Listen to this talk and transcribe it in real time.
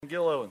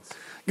Gil Owens.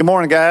 Good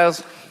morning,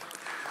 guys.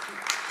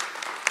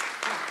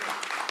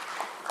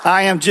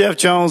 I am Jeff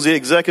Jones, the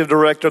Executive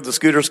Director of the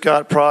Scooter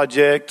Scott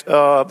Project.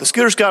 The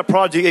Scooter Scott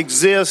Project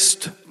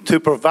exists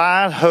to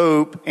provide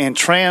hope and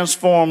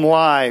transform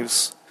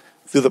lives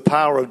through the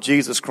power of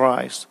Jesus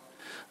Christ.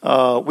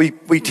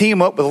 We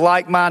team up with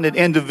like-minded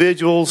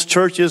individuals,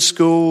 churches,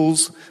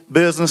 schools,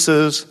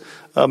 businesses,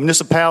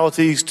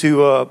 municipalities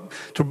to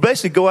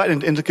basically go out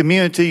into the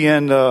community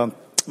and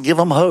give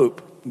them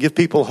hope, give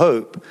people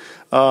hope.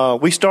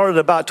 We started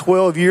about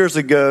 12 years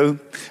ago.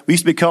 We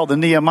used to be called the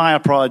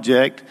Nehemiah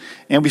Project,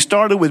 and we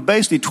started with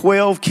basically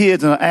 12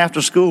 kids in an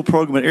after-school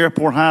program at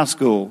Airport High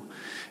School.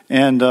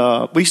 And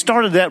we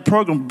started that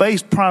program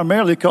based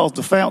primarily because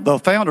the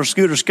founder,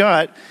 Scooter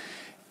Scott,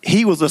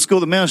 he was a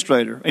school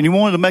administrator, and he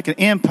wanted to make an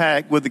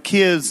impact with the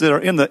kids that are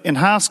in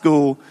high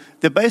school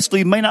that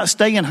basically may not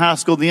stay in high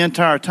school the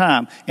entire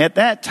time. At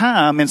that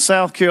time in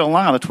South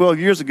Carolina, 12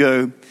 years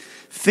ago,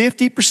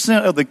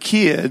 50% of the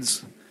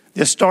kids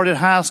that started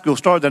high school,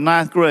 started their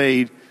 9th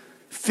grade,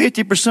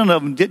 50%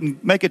 of them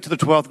didn't make it to the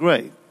 12th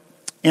grade.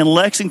 In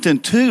Lexington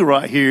 2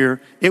 right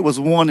here, it was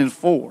 1 in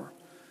 4.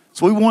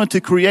 So we wanted to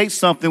create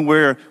something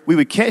where we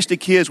would catch the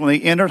kids when they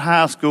entered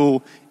high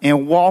school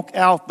and walk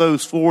out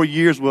those 4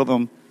 years with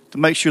them to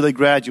make sure they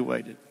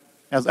graduated.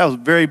 That was a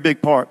very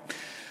big part.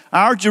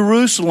 Our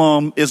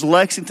Jerusalem is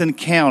Lexington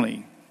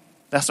County.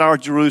 That's our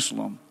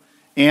Jerusalem.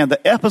 And the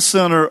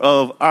epicenter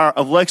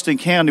of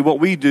Lexington County, what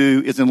we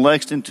do is in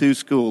Lexington 2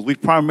 schools. We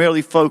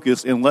primarily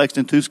focus in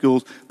Lexington 2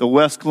 schools, the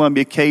West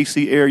Columbia,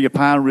 Casey area,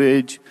 Pine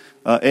Ridge,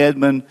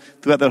 Edmond,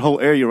 throughout that whole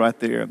area right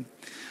there.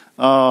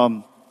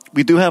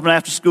 We do have an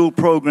after-school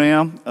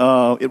program.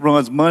 It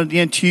runs Monday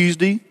and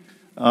Tuesday.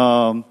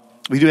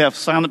 We do have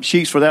sign-up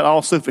sheets for that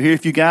also for here.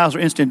 If you guys are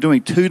interested in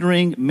doing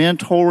tutoring,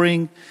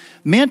 mentoring.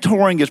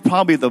 Mentoring is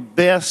probably the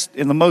best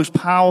and the most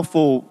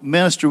powerful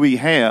ministry we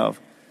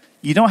have.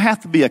 You don't have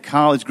to be a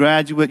college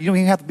graduate. You don't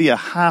even have to be a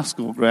high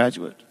school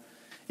graduate.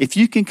 If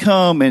you can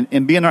come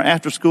and be in our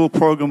after-school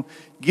program,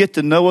 get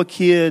to know a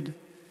kid,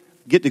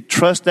 get to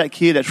trust that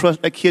kid,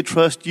 that kid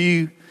trusts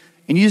you,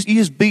 and you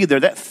just be there.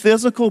 That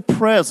physical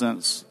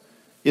presence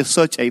is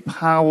such a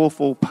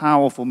powerful,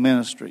 powerful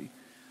ministry.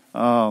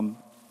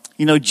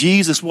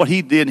 Jesus, what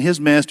he did in his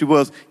ministry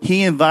was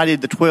he invited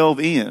the 12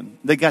 in.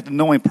 They got to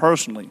know him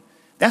personally.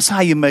 That's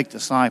how you make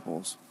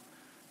disciples.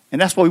 And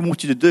that's what we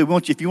want you to do.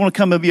 If you want to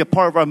come and be a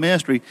part of our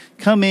ministry,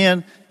 come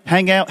in,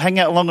 hang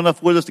out long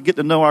enough with us to get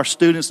to know our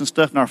students and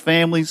stuff and our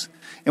families.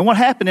 And what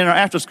happened in our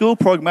after-school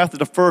program after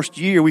the first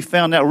year, we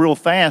found out real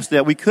fast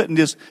that we couldn't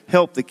just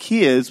help the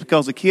kids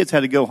because the kids had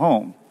to go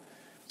home.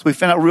 So we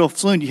found out real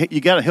soon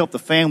you got to help the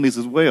families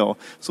as well.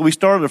 So we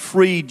started a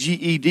free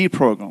GED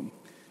program,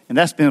 and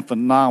that's been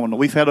phenomenal.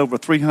 We've had over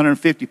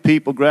 350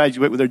 people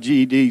graduate with their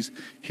GEDs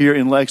here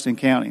in Lexington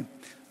County.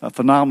 A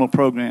phenomenal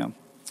program.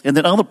 And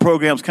then other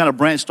programs kind of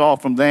branched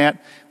off from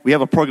that. We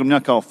have a program now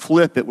called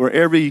Flip It, where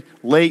every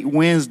late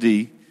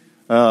Wednesday,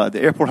 the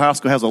Airport High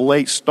School has a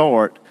late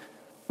start.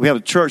 We have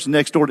a church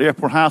next door to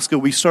Airport High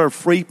School. We serve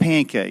free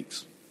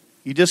pancakes.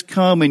 You just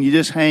come and you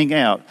just hang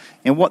out.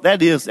 And what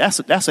that is, that's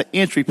an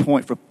entry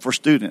point for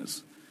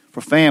students,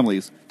 for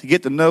families, to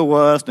get to know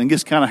us and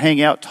just kind of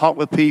hang out, talk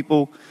with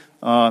people.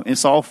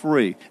 It's all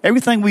free.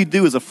 Everything we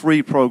do is a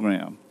free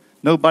program.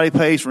 Nobody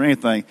pays for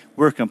anything.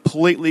 We're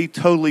completely,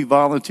 totally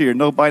volunteer.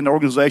 Nobody in the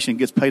organization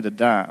gets paid a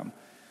dime.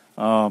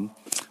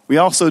 We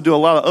also do a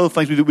lot of other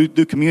things. We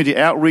do community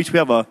outreach. We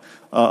have an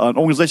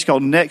organization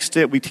called Next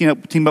Step. We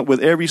team up with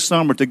every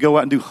summer to go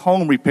out and do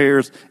home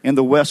repairs in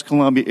the West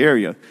Columbia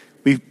area.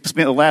 We've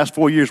spent the last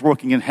 4 years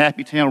working in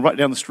Happy Town, right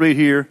down the street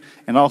here,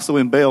 and also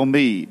in Belle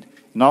Meade,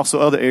 and also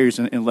other areas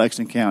in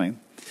Lexington County.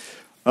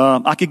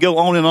 I could go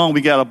on and on.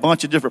 We got a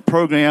bunch of different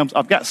programs.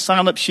 I've got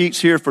sign-up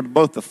sheets here for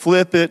both the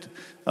Flip It,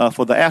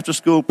 for the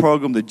after-school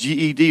program, the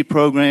GED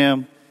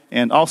program,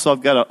 and also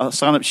I've got a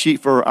sign-up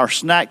sheet for our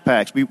snack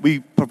packs.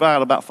 We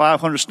provide about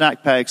 500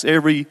 snack packs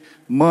every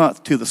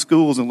month to the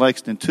schools in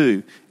Lexington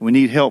too. And we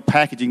need help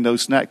packaging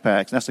those snack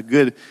packs. And that's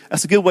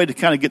a good way to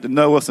kind of get to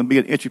know us and be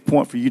an entry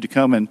point for you to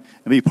come and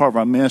be part of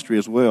our ministry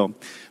as well.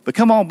 But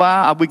come on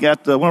by. We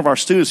got one of our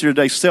students here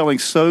today selling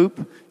soap.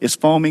 It's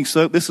foaming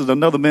soap. This is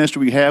another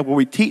ministry we have where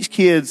we teach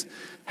kids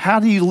how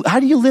do you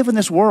live in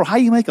this world? How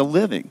do you make a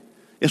living?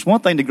 It's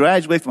one thing to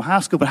graduate from high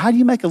school, but how do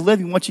you make a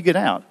living once you get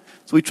out?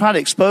 So we try to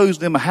expose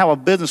them to how a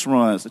business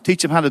runs, to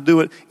teach them how to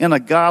do it in a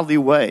godly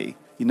way.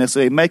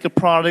 So they make a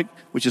product,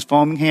 which is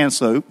foaming hand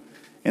soap,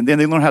 and then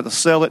they learn how to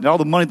sell it, and all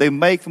the money they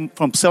make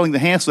from selling the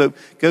hand soap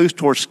goes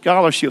towards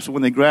scholarships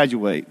when they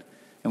graduate.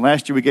 And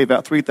last year we gave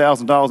out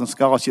 $3,000 in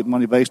scholarship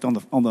money based on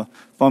the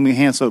foaming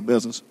hand soap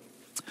business.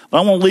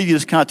 But I want to leave you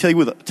just kind of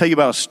tell you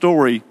about a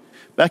story.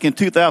 Back in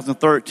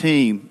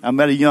 2013, I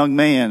met a young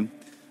man.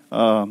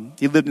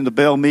 He lived in the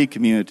Belle Meade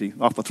community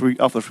off the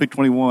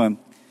 321.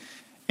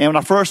 And when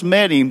I first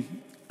met him,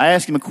 I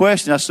asked him a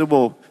question. I said,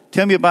 well,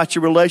 tell me about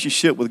your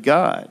relationship with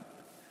God.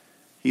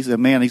 He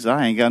said,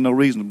 I ain't got no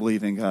reason to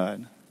believe in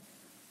God.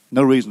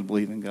 No reason to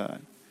believe in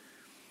God.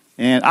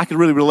 And I could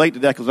really relate to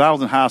that because I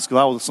was in high school.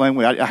 I was the same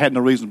way. I had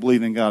no reason to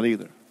believe in God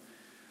either.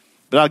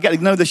 But I got to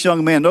know this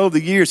young man. And over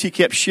the years, he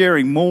kept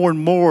sharing more and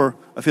more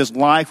of his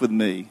life with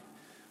me.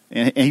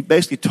 And he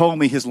basically told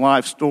me his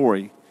life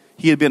story.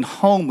 He had been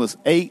homeless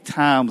 8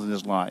 times in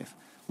his life,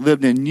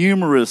 lived in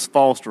numerous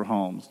foster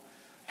homes,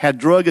 had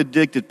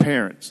drug-addicted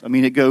parents. I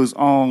mean, it goes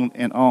on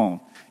and on.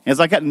 And as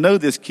I got to know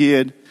this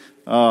kid,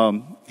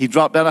 he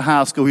dropped out of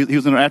high school. He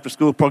was in our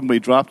after-school program, but he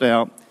dropped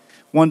out.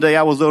 One day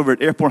I was over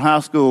at Airport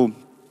High School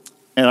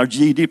at our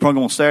GED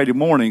program on Saturday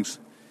mornings,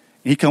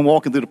 and he come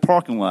walking through the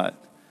parking lot.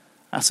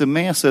 I said,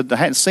 man, I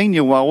hadn't seen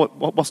you in a while.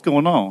 What's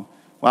going on?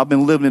 Well, I've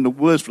been living in the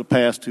woods for the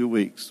past 2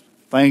 weeks.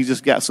 Things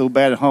just got so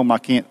bad at home, I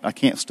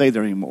can't stay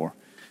there anymore.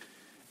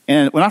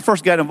 And when I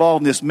first got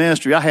involved in this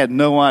ministry, I had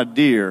no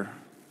idea.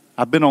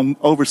 I've been on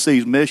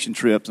overseas mission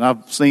trips, and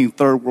I've seen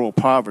third world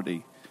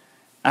poverty.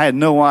 I had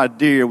no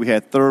idea we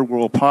had third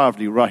world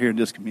poverty right here in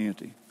this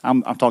community.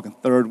 I'm talking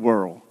third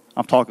world.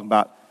 I'm talking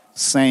about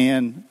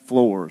sand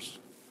floors,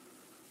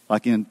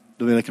 like in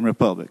the Dominican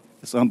Republic.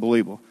 It's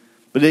unbelievable.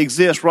 But it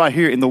exists right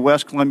here in the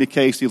West Columbia,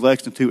 Casey,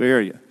 Lexington 2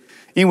 area.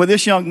 Anyway,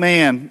 this young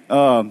man,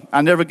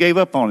 I never gave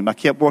up on him. I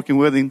kept working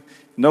with him.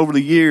 And over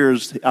the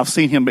years, I've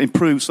seen him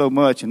improve so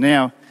much. And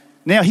now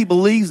he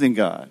believes in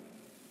God.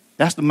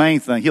 That's the main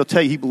thing. He'll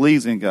tell you he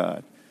believes in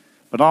God.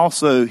 But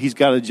also, he's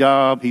got a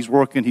job. He's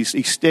working.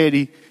 He's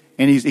steady.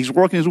 And he's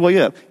working his way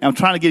up. And I'm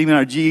trying to get him in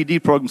our GED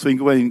program so he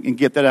can go ahead and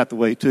get that out the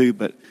way too.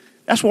 But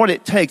that's what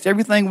it takes.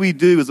 Everything we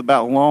do is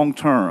about long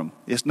term.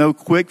 It's no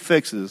quick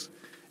fixes.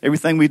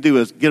 Everything we do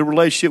is get a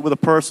relationship with a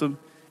person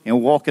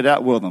and walk it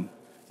out with them,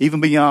 even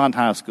beyond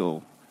high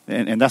school.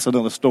 And that's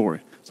another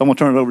story. So I'm going to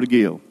turn it over to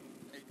Gil.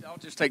 I'll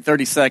just take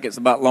 30 seconds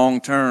about long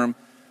term.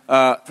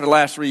 For the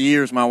last 3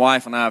 years, my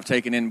wife and I have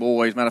taken in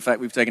boys. Matter of fact,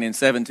 we've taken in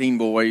 17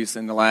 boys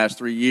in the last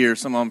 3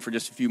 years, some of them for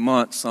just a few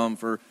months, some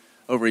for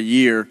over a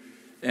year.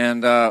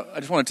 And I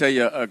just want to tell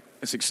you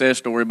a success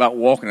story about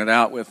walking it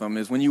out with them.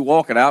 Is when you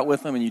walk it out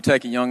with them and you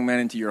take a young man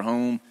into your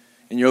home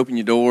and you open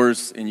your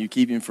doors and you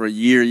keep him for a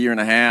year and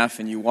a half,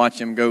 and you watch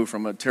him go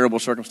from a terrible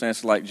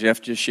circumstance like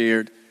Jeff just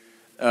shared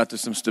to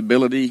some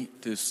stability,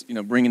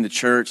 to bringing the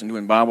church and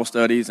doing Bible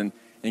studies and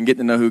getting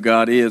to know who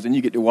God is. And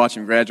you get to watch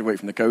him graduate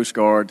from the Coast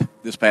Guard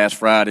this past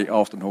Friday,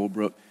 Austin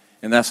Holbrook.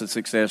 And that's a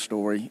success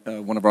story,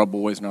 one of our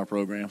boys in our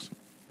programs.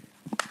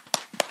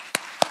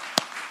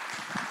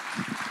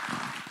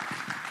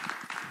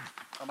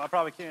 I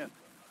probably can't.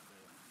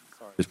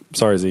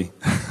 Sorry, Z.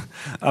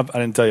 I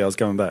didn't tell you I was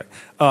coming back.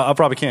 I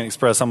probably can't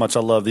express how much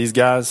I love these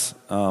guys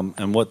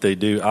and what they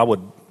do. I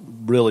would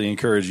really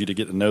encourage you to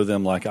get to know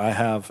them like I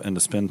have and to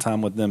spend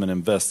time with them and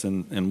invest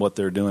in what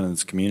they're doing in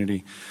this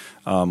community.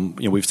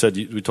 We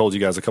told you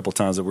guys a couple of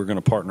times that we're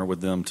going to partner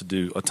with them to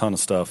do a ton of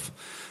stuff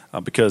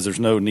because there's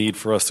no need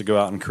for us to go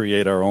out and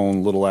create our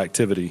own little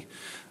activity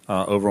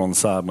over on the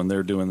side when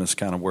they're doing this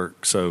kind of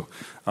work. So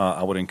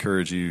I would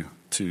encourage you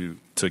to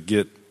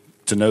get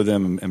to know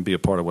them and be a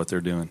part of what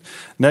they're doing.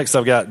 Next,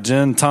 I've got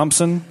Jen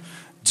Thompson.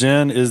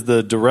 Jen is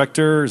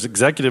the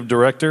executive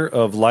director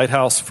of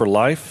Lighthouse for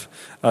Life.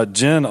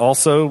 Jen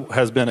also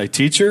has been a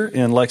teacher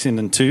in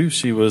Lexington too.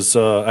 She was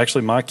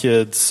actually my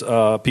kid's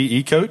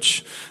PE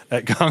coach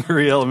at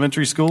Congaree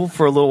Elementary School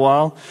for a little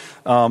while.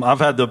 I've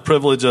had the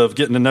privilege of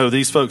getting to know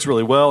these folks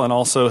really well and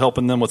also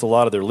helping them with a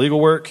lot of their legal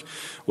work,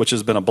 which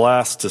has been a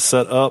blast to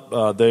set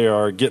up. They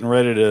are getting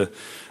ready to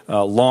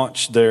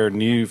launch their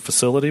new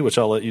facility, which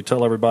I'll let you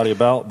tell everybody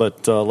about.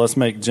 But let's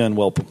make Jen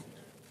welcome.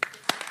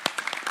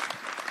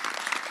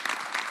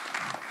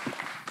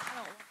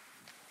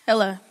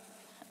 Hello.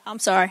 I'm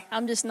sorry.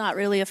 I'm just not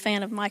really a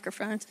fan of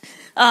microphones.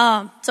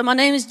 So my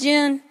name is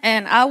Jen,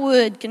 and I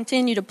would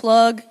continue to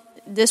plug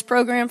this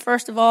program,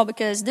 first of all,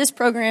 because this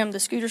program, the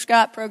Scooter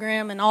Scott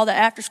program and all the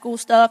after-school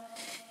stuff,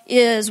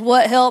 is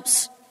what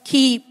helps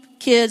keep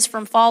kids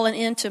from falling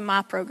into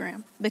my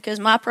program, because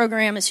my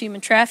program is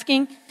human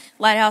trafficking.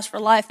 Lighthouse for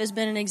Life has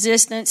been in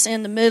existence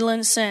in the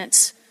Midlands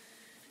since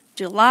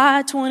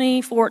July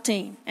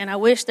 2014, and I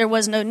wish there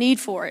was no need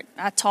for it.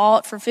 I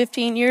taught for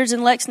 15 years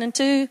in Lexington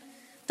too.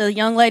 The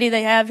young lady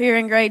they have here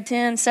in grade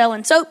 10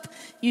 selling soap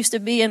used to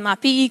be in my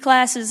PE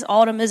classes.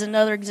 Autumn is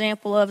another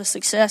example of a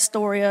success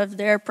story of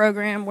their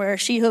program where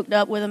she hooked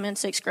up with them in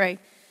 6th grade.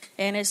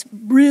 And it's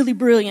really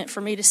brilliant for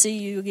me to see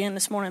you again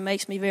this morning. It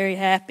makes me very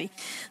happy.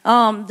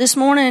 This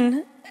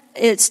morning,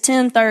 it's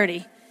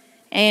 10:30.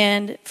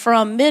 And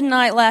from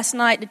midnight last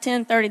night to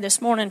 10:30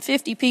 this morning,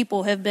 50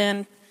 people have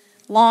been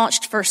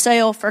launched for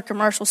sale for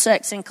commercial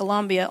sex in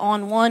Columbia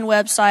on one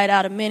website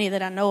out of many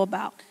that I know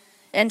about.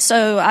 And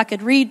so I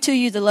could read to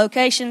you the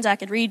locations, I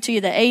could read to you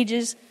the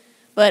ages,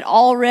 but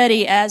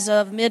already as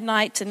of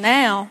midnight to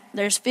now,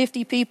 there's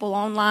 50 people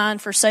online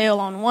for sale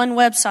on one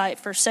website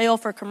for sale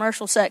for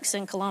commercial sex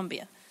in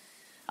Columbia.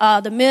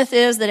 The myth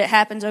is that it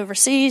happens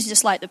overseas,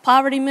 just like the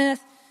poverty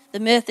myth. The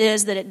myth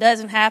is that it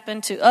doesn't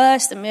happen to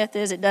us. The myth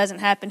is it doesn't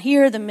happen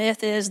here. The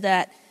myth is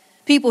that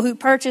people who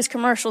purchase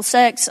commercial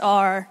sex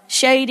are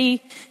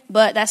shady,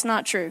 but that's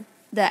not true.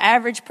 The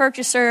average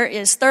purchaser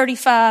is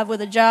 35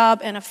 with a job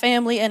and a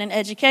family and an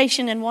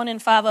education, and 1 in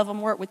 5 of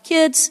them work with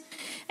kids.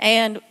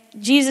 And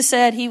Jesus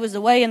said he was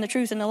the way and the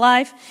truth and the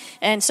life.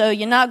 And so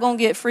you're not going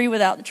to get free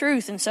without the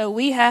truth. And so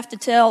we have to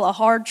tell a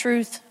hard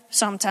truth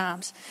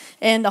sometimes.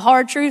 And the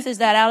hard truth is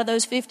that out of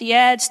those 50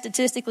 ads,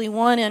 statistically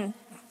 1 in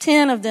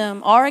 10 of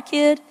them are a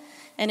kid.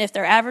 And if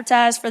they're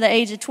advertised for the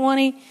age of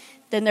 20,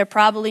 then they're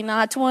probably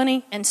not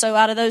 20. And so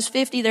out of those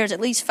 50, there's at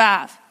least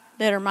 5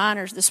 that are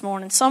minors this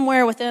morning,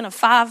 somewhere within a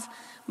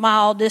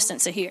 5-mile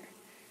distance of here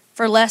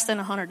for less than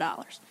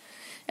 $100.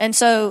 And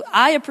so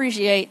I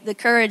appreciate the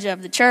courage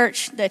of the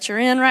church that you're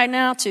in right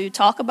now to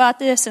talk about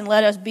this and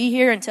let us be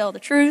here and tell the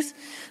truth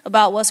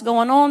about what's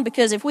going on,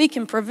 because if we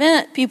can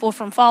prevent people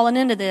from falling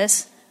into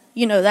this,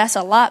 that's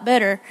a lot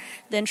better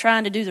than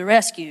trying to do the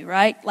rescue,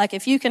 right? Like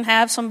if you can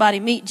have somebody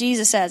meet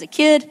Jesus as a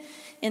kid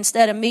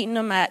instead of meeting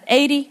them at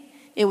 80,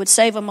 it would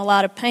save them a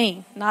lot of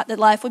pain. Not that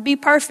life would be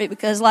perfect,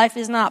 because life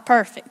is not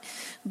perfect,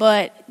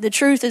 but the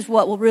truth is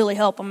what will really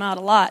help them out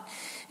a lot.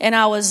 And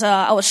I was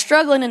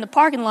struggling in the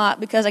parking lot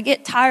because I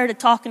get tired of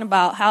talking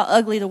about how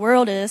ugly the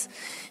world is.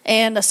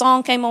 And a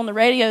song came on the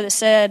radio that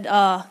said,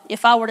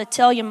 if I were to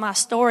tell you my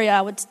story, I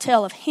would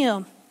tell of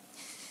him.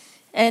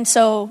 And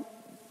so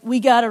we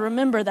got to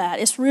remember that.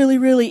 It's really,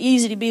 really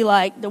easy to be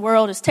like, the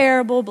world is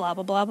terrible, blah,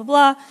 blah, blah, blah,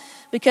 blah,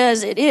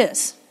 because it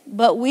is.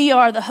 But we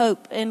are the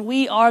hope, and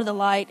we are the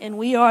light, and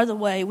we are the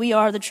way, we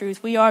are the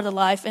truth, we are the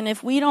life. And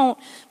if we don't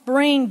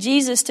bring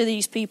Jesus to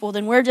these people,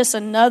 then we're just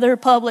another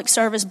public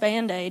service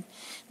Band-Aid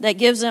that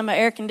gives them an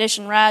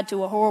air-conditioned ride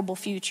to a horrible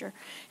future.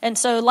 And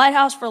so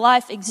Lighthouse for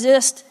Life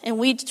exists, and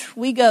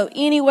we go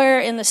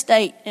anywhere in the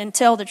state and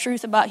tell the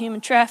truth about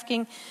human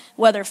trafficking,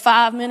 whether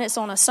 5 minutes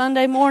on a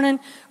Sunday morning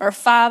or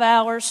 5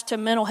 hours to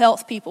mental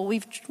health people.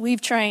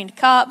 We've trained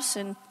cops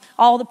and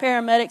all the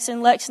paramedics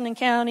in Lexington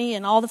County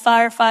and all the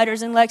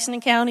firefighters in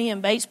Lexington County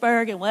and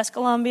Batesburg and West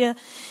Columbia.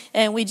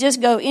 And we just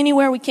go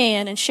anywhere we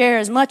can and share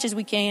as much as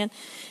we can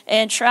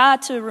and try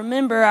to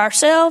remember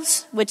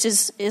ourselves, which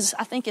is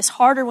I think is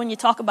harder when you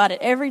talk about it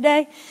every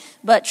day.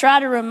 But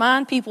try to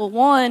remind people,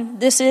 1,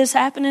 this is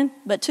happening,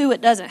 but 2, it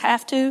doesn't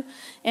have to,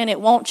 and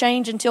it won't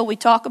change until we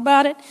talk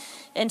about it.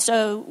 And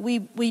so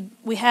we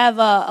have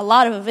a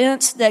lot of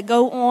events that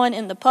go on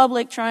in the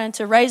public trying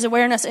to raise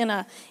awareness in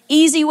a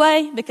easy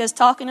way, because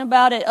talking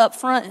about it up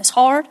front is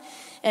hard.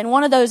 And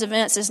one of those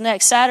events is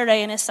next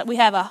Saturday, and we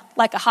have a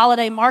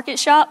holiday market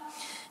shop,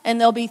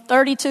 and there'll be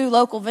 32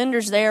 local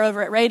vendors there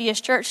over at Radius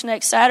Church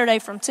next Saturday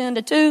from 10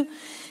 to 2.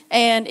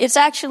 And it's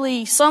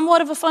actually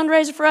somewhat of a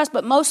fundraiser for us,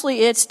 but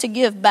mostly it's to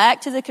give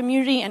back to the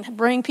community and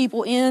bring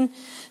people in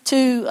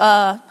to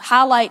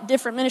highlight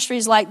different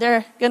ministries, like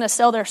they're going to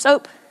sell their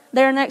soap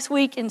there next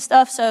week and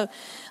stuff. So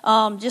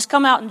just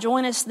come out and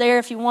join us there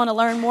if you want to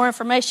learn more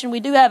information.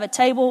 We do have a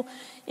table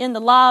in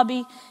the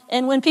lobby.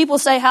 And when people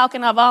say, how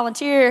can I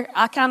volunteer,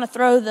 I kind of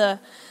throw the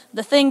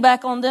thing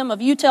back on them of,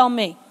 you tell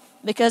me.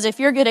 Because if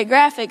you're good at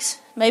graphics,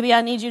 maybe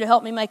I need you to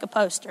help me make a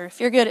poster.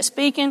 If you're good at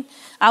speaking,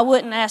 I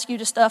wouldn't ask you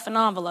to stuff an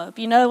envelope.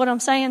 You know what I'm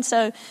saying?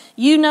 So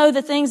you know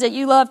the things that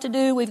you love to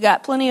do. We've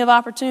got plenty of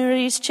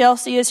opportunities.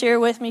 Chelsea is here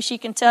with me. She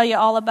can tell you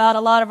all about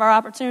a lot of our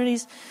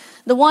opportunities.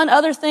 The one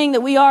other thing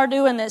that we are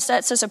doing that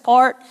sets us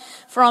apart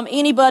from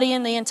anybody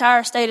in the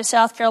entire state of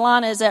South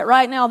Carolina is that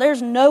right now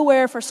there's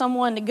nowhere for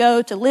someone to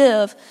go to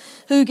live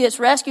who gets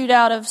rescued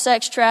out of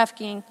sex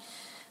trafficking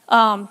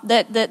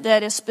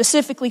that is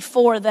specifically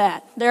for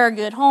that. There are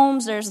good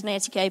homes. There's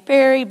Nancy K.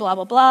 Perry, blah,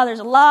 blah, blah. There's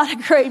a lot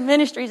of great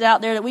ministries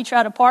out there that we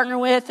try to partner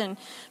with and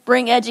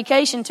bring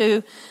education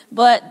to.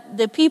 But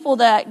the people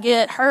that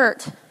get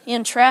hurt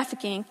in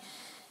trafficking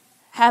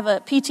have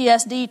a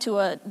PTSD to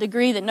a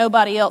degree that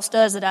nobody else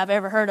does that I've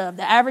ever heard of.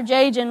 The average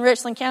age in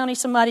Richland County,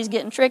 somebody's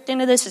getting tricked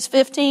into this, is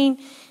 15.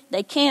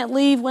 They can't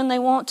leave when they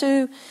want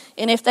to.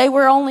 And if they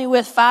were only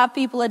with 5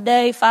 people a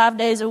day, 5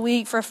 days a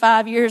week for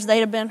 5 years, they'd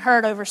have been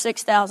hurt over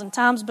 6,000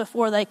 times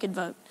before they could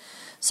vote.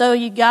 So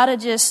you got to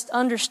just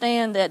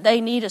understand that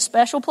they need a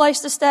special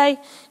place to stay.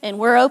 And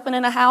we're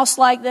opening a house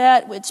like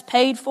that. It's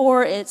paid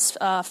for. It's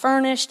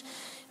furnished.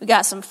 We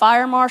got some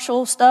fire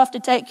marshal stuff to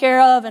take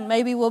care of. And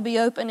maybe we'll be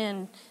open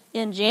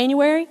in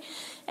January.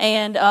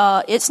 And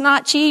it's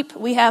not cheap.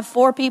 We have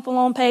 4 people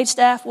on paid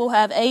staff. We'll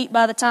have 8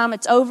 by the time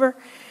it's over.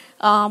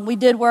 We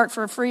did work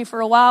for free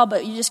for a while,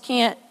 but you just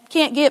can't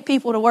get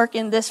people to work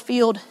in this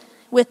field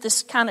with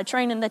this kind of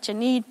training that you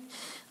need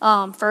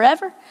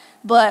forever.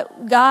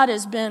 But God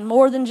has been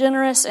more than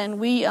generous, and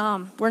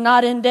we're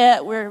not in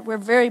debt. We're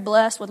very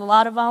blessed with a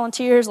lot of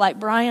volunteers. Like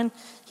Brian,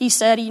 he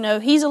said,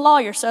 he's a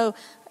lawyer, so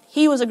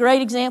he was a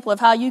great example of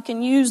how you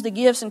can use the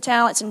gifts and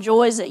talents and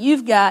joys that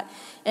you've got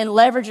and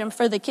leverage them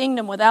for the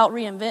kingdom without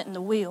reinventing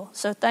the wheel.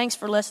 So thanks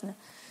for listening.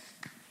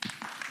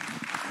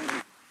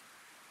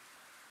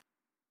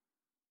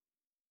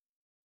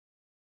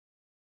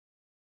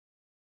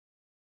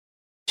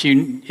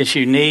 It's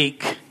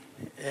unique.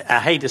 I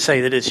hate to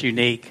say that it's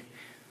unique,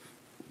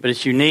 but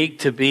it's unique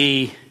to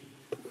be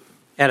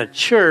at a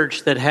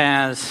church that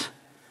has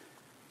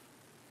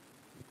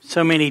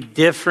so many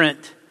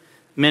different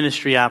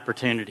ministry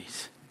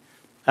opportunities.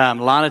 A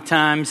lot of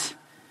times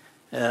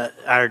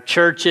Our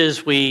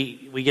churches,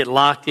 we get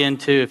locked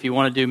into, if you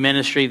want to do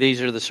ministry,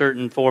 these are the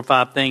certain 4 or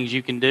 5 things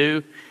you can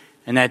do,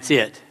 and that's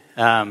it.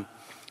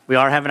 We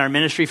are having our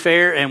ministry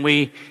fair, and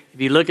if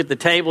you look at the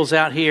tables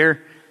out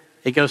here,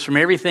 it goes from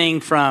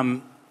everything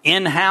from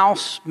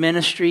in-house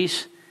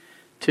ministries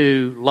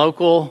to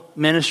local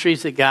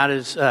ministries that God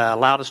has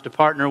allowed us to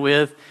partner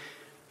with,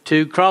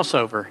 to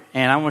Crossover.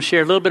 And I want to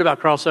share a little bit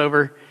about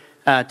Crossover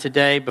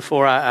today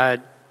before I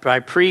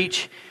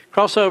preach.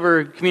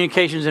 Crossover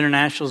Communications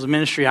International is a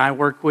ministry I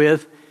work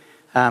with.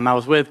 I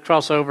was with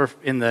Crossover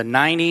in the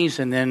 90s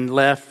and then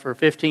left for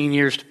 15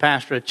 years to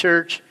pastor a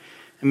church.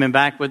 I've been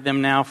back with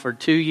them now for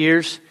 2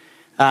 years.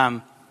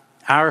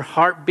 Our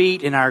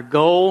heartbeat and our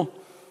goal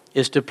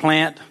is to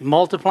plant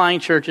multiplying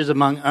churches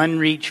among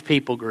unreached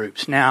people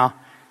groups. Now,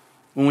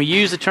 when we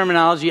use the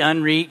terminology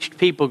unreached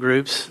people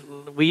groups,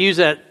 we use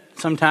that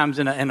sometimes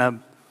in a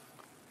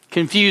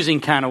confusing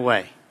kind of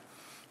way.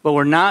 But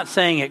we're not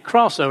saying at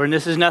Crossover, and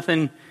this is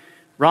nothing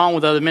wrong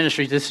with other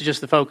ministries, this is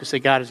just the focus that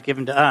God has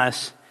given to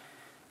us,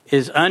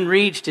 is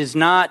unreached is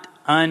not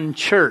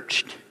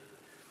unchurched.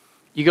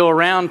 You go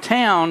around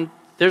town,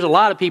 there's a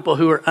lot of people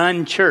who are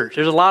unchurched.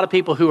 There's a lot of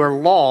people who are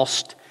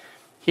lost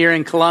here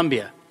in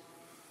Columbia.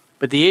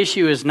 But the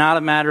issue is not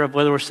a matter of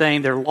whether we're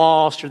saying they're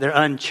lost or they're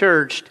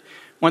unchurched.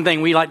 One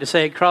thing we like to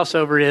say at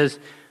Crossover is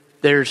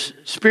there's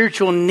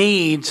spiritual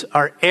needs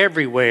are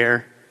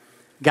everywhere.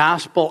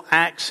 Gospel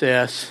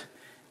access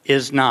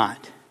is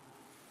not.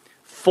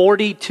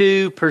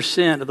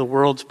 42% of the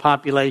world's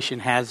population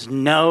has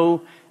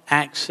no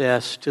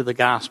access to the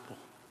gospel.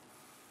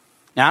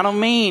 Now, I don't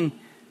mean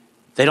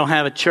they don't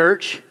have a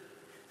church.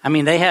 I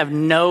mean they have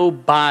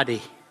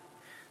nobody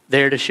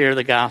there to share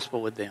the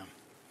gospel with them.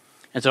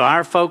 And so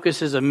our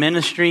focus as a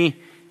ministry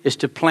is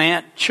to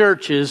plant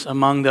churches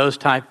among those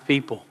type of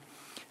people.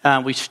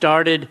 We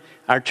started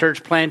our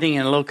church planting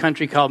in a little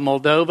country called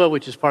Moldova,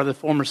 which is part of the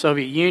former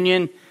Soviet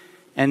Union,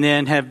 and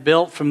then have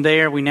built from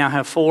there. We now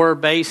have 4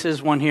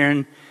 bases, one here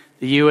in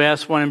the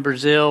U.S., one in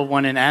Brazil,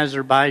 one in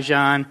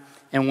Azerbaijan,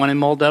 and one in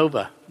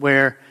Moldova,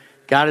 where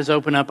God has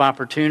opened up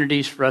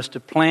opportunities for us to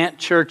plant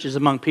churches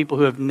among people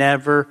who have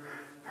never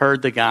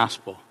heard the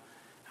gospel.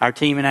 Our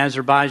team in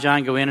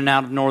Azerbaijan go in and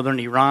out of northern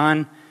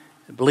Iran.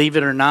 Believe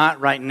it or not,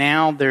 right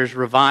now there's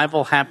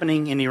revival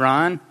happening in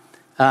Iran.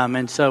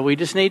 And so we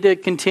just need to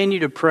continue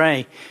to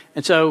pray.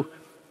 And so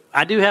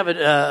I do have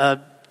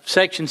a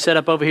section set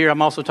up over here.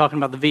 I'm also talking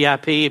about the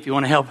VIP if you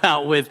want to help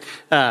out with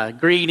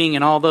greeting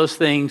and all those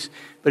things.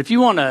 But if you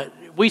want to,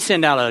 we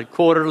send out a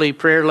quarterly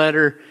prayer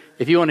letter.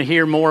 If you want to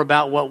hear more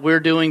about what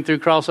we're doing through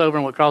Crossover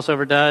and what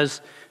Crossover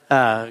does,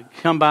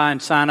 come by and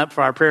sign up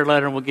for our prayer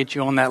letter and we'll get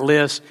you on that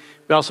list.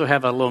 We also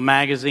have a little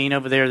magazine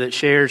over there that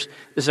shares,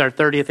 this is our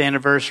 30th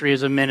anniversary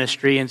as a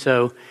ministry, and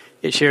so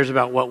it shares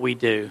about what we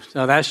do.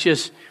 So that's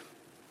just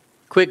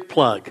quick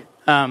plug.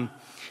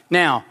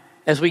 Now,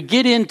 as we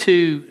get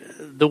into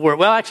the Word,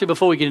 well, actually,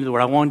 before we get into the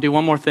Word, I want to do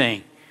one more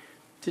thing.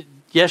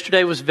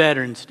 Yesterday was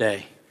Veterans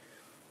Day.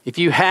 If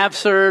you have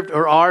served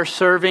or are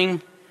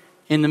serving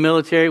in the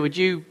military, would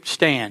you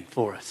stand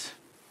for us?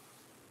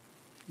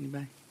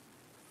 Anybody?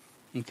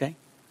 Okay.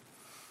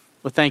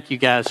 Well, thank you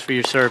guys for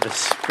your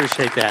service.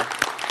 Appreciate that.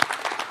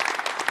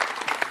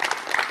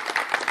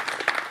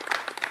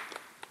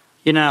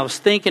 You know, I was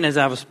thinking as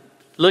I was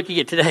looking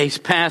at today's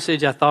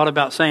passage, I thought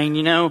about saying,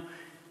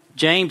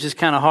 James is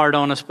kind of hard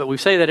on us, but we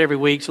say that every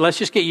week, so let's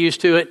just get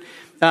used to it.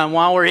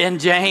 While we're in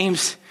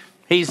James,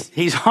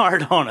 he's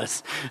hard on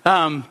us.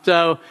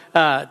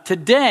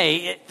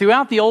 Today,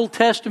 throughout the Old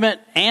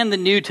Testament and the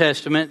New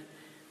Testament,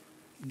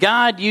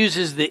 God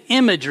uses the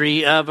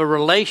imagery of a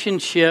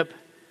relationship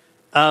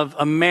of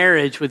a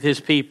marriage with his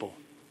people.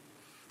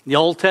 In the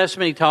Old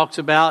Testament, he talks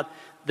about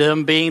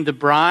them being the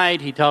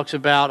bride. He talks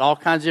about all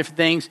kinds of different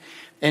things.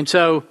 And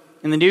so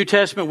in the New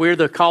Testament, we're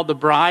called the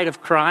bride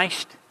of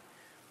Christ.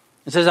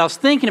 And so as I was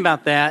thinking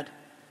about that,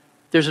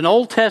 there's an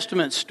Old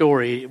Testament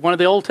story, one of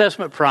the Old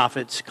Testament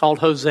prophets called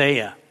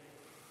Hosea.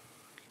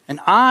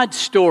 An odd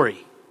story.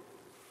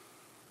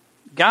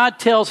 God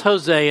tells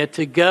Hosea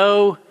to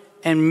go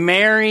and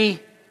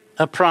marry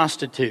a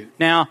prostitute.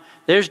 Now,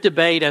 there's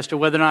debate as to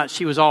whether or not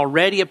she was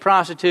already a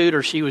prostitute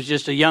or she was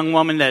just a young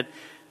woman that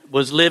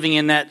was living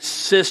in that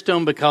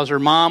system because her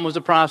mom was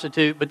a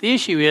prostitute. But the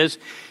issue is,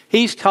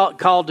 he's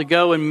called to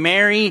go and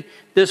marry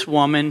this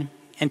woman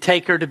and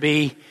take her to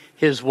be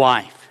his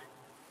wife.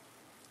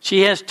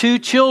 She has 2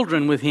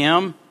 children with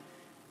him,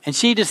 and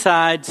she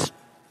decides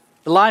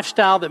the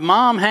lifestyle that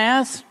mom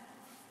has,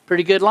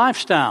 pretty good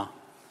lifestyle.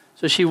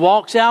 So she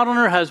walks out on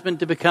her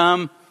husband to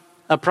become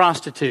a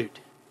prostitute.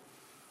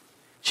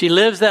 She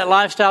lives that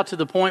lifestyle to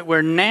the point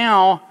where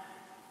now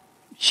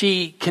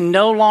she can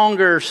no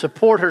longer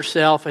support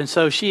herself, and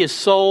so she is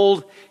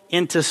sold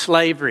into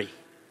slavery.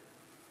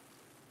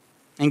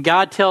 And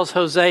God tells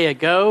Hosea,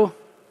 go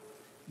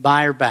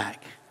buy her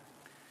back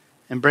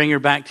and bring her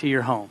back to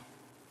your home.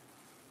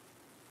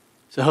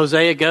 So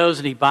Hosea goes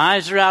and he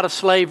buys her out of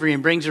slavery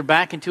and brings her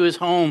back into his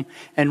home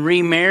and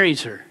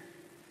remarries her.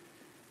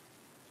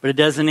 But it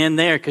doesn't end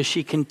there, because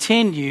she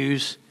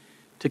continues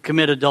to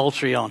commit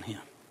adultery on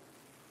him.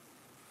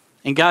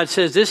 And God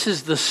says this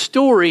is the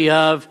story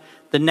of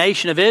the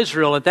nation of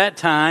Israel at that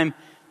time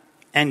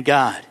and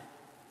God.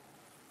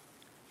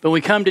 But when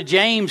we come to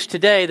James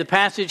today, the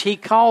passage, he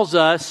calls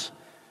us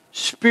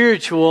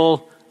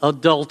spiritual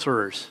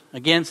adulterers.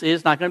 Again,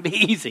 it's not going to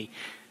be easy.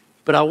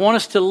 But I want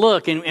us to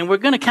look, and we're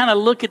going to kind of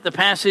look at the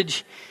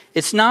passage.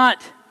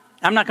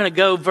 I'm not going to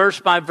go verse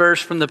by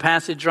verse from the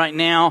passage right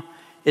now.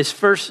 It's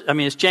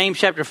James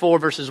chapter 4,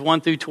 verses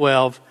 1 through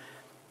 12.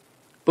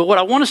 But what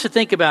I want us to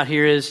think about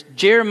here is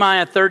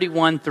Jeremiah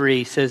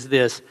 31:3 says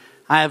this,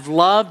 I have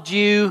loved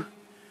you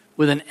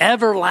with an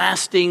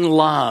everlasting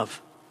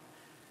love,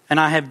 and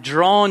I have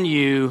drawn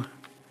you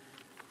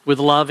with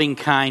loving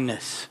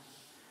kindness.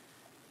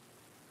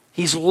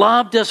 He's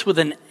loved us with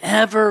an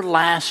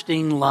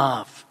everlasting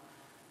love.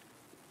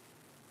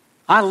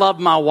 I love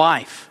my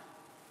wife.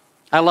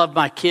 I love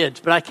my kids,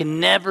 but I can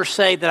never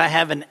say that I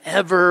have an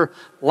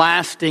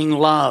everlasting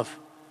love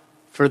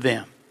for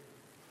them.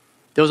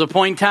 There was a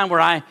point in time where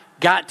I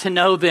got to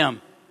know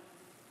them.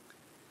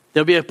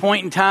 There'll be a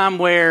point in time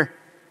where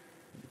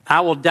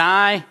I will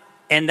die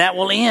and that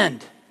will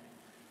end.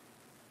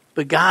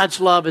 But God's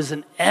love is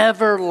an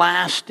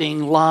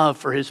everlasting love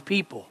for his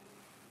people.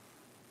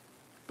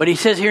 But he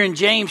says here in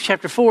James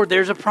chapter 4,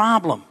 there's a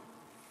problem.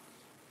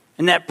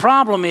 And that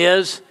problem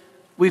is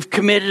we've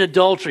committed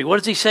adultery. What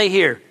does he say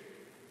here?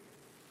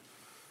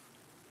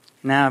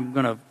 Now I'm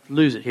going to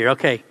lose it here.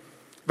 Okay.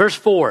 Verse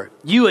 4.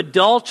 You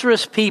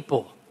adulterous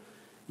people,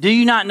 do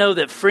you not know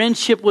that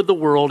friendship with the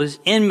world is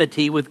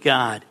enmity with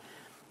God?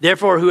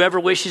 Therefore, whoever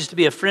wishes to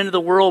be a friend of the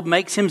world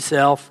makes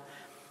himself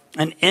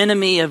an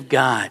enemy of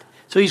God.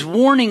 So he's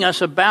warning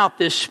us about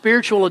this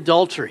spiritual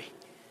adultery.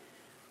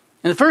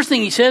 And the first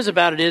thing he says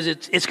about it is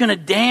it's going to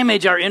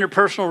damage our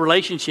interpersonal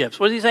relationships.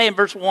 What does he say in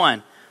verse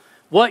 1?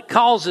 What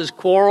causes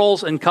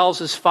quarrels and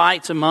causes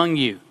fights among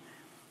you?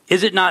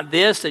 Is it not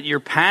this, that your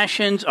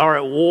passions are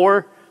at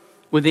war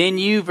within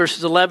you?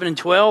 Verses 11 and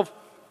 12.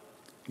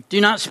 Do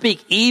not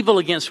speak evil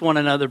against one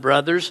another,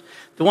 brothers.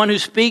 The one who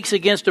speaks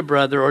against a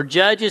brother or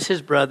judges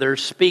his brother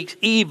speaks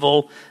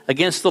evil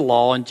against the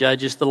law and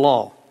judges the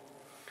law.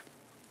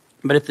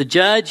 But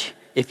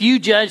if you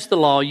judge the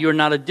law, you are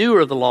not a doer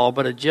of the law,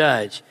 but a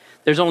judge.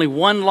 There's only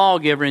one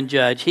lawgiver and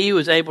judge, he who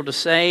is able to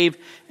save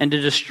and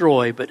to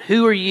destroy. But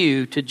who are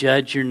you to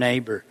judge your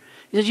neighbor?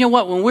 He says, you know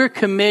what? When we're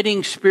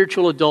committing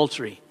spiritual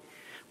adultery,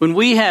 when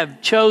we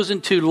have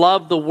chosen to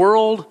love the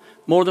world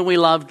more than we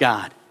love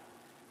God,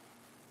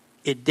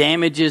 it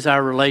damages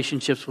our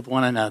relationships with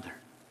one another.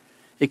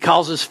 It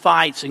causes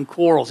fights and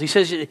quarrels. He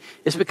says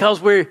it's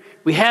because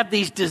we have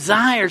these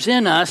desires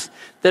in us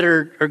that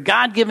are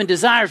God-given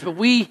desires, but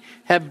we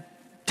have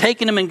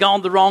taken them and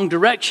gone the wrong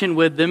direction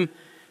with them.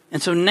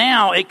 And so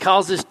now it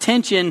causes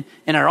tension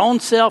in our own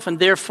self and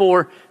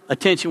therefore a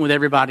tension with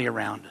everybody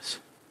around us.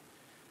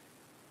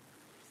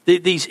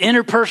 These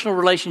interpersonal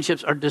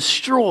relationships are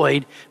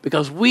destroyed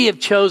because we have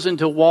chosen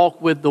to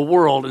walk with the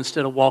world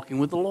instead of walking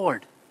with the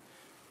Lord.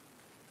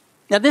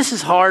 Now, this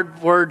is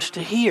hard words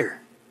to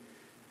hear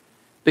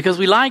because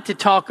we like to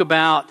talk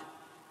about,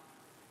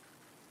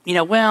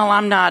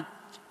 I'm not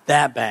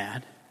that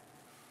bad.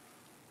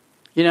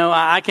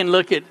 I can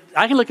look at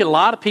a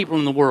lot of people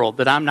in the world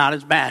that I'm not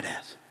as bad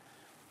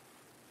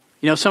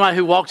as. Somebody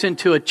who walks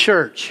into a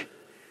church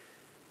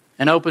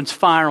and opens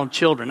fire on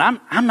children.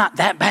 I'm not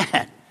that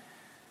bad.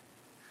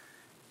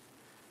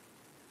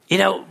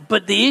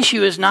 But the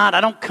issue is not,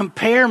 I don't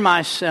compare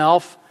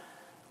myself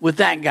with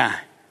that guy.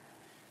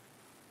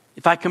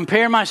 If I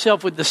compare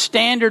myself with the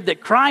standard that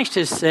Christ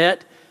has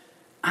set,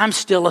 I'm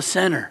still a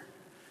sinner.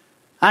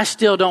 I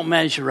still don't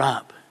measure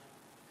up.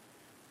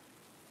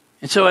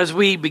 And so as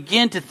we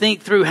begin to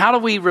think through how do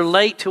we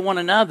relate to one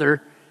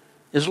another,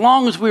 as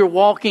long as we're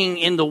walking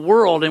in the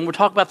world, and we'll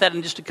talk about that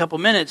in just a couple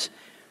minutes,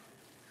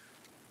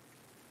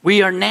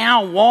 we are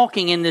now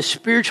walking in this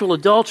spiritual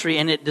adultery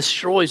and it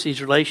destroys these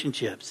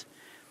relationships.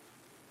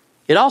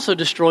 It also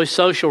destroys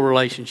social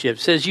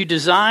relationships. It says you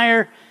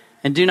desire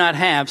and do not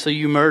have, so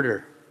you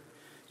murder.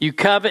 You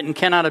covet and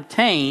cannot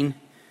obtain,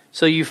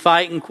 so you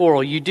fight and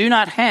quarrel. You do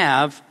not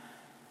have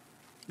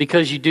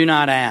because you do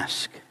not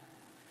ask.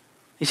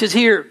 He says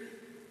here,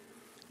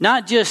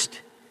 not just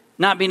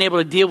not being able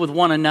to deal with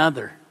one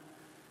another,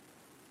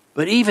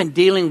 but even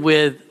dealing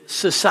with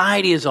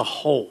society as a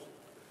whole.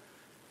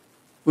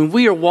 When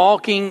we are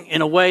walking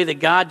in a way that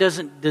God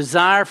doesn't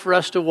desire for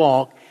us to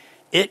walk,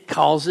 it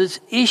causes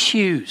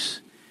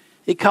issues.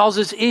 It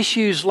causes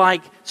issues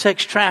like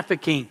sex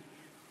trafficking.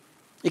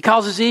 It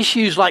causes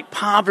issues like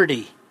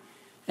poverty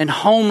and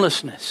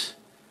homelessness.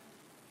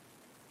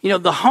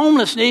 The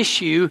homeless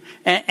issue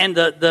and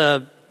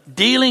the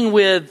dealing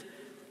with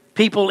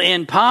people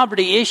in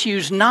poverty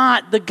issues,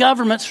 not the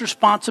government's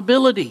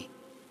responsibility.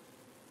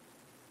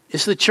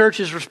 It's the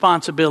church's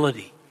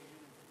responsibility.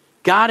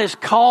 God has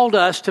called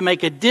us to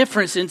make a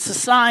difference in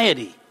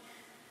society.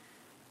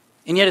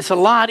 And yet it's a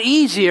lot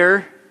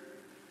easier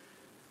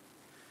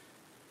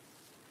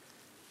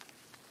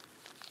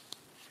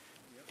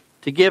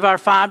to give our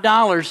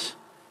 $5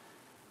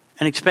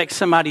 and expect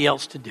somebody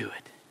else to do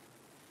it.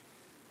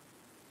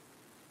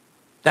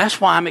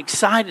 That's why I'm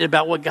excited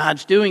about what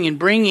God's doing in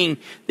bringing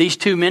these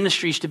two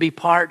ministries to be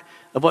part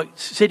of what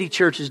City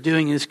Church is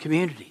doing in this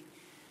community.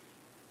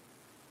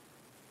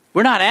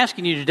 We're not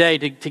asking you today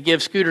to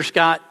give Scooter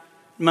Scott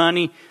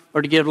money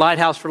or to give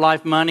Lighthouse for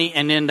Life money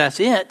and then that's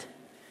it.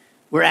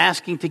 We're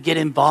asking to get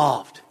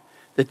involved,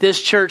 that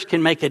this church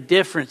can make a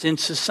difference in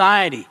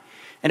society.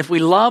 And if we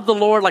love the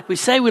Lord like we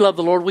say we love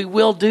the Lord, we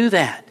will do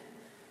that.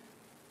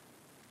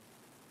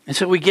 And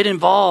so we get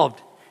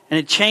involved, and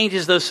it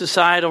changes those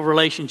societal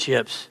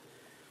relationships.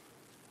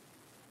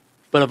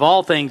 But of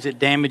all things, it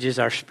damages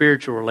our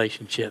spiritual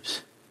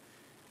relationships.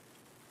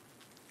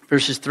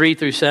 Verses 3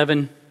 through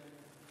 7.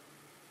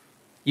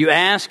 You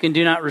ask and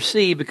do not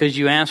receive because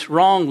you ask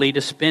wrongly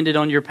to spend it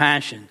on your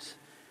passions.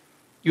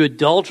 You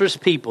adulterous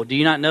people, do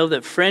you not know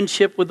that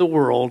friendship with the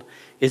world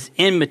is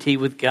enmity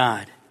with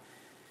God?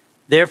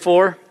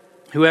 Therefore,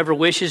 whoever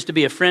wishes to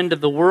be a friend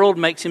of the world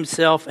makes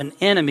himself an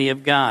enemy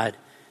of God.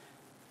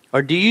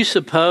 Or do you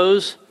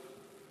suppose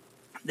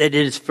that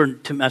it is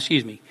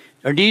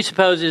Or do you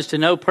suppose it is to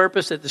no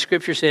purpose that the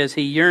Scripture says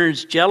he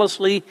yearns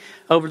jealously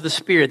over the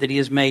Spirit that he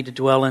has made to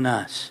dwell in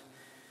us?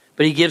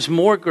 But he gives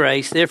more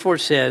grace. Therefore it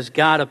says,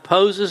 God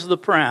opposes the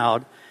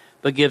proud,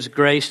 but gives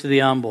grace to the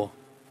humble.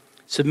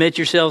 Submit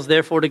yourselves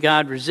therefore to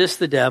God, resist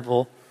the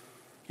devil,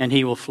 and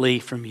he will flee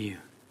from you.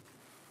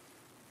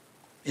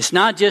 It's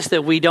not just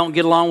that we don't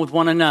get along with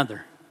one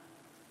another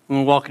when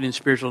we're walking in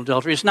spiritual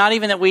adultery. It's not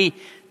even that we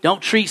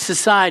don't treat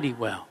society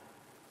well.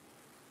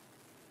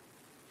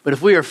 But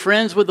if we are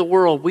friends with the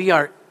world, we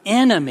are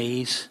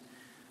enemies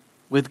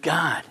with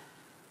God.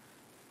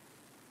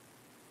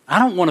 I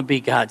don't want to be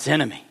God's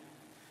enemy.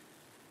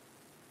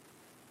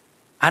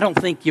 I don't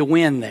think you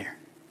win there.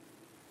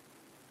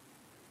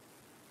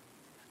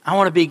 I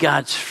want to be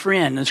God's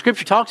friend. And the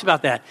Scripture talks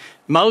about that.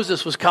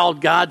 Moses was called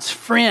God's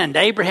friend.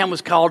 Abraham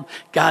was called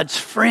God's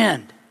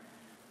friend.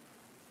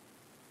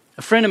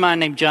 A friend of mine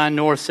named John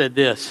North said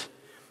this: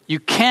 you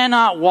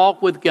cannot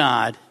walk with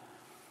God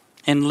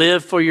and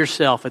live for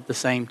yourself at the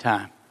same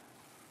time.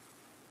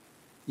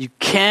 You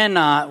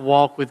cannot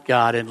walk with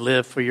God and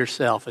live for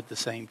yourself at the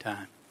same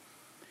time.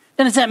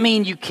 Then does that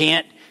mean you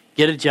can't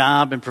get a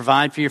job and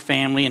provide for your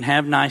family and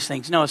have nice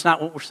things? No, it's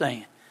not what we're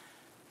saying.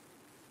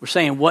 We're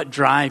saying what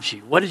drives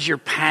you? What is your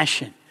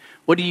passion?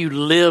 What do you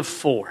live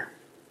for?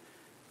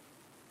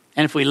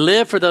 And if we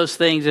live for those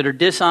things that are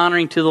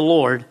dishonoring to the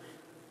Lord,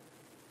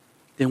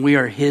 then we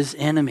are His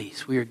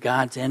enemies. We are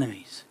God's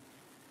enemies.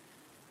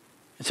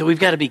 And so we've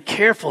got to be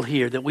careful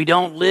here that we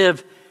don't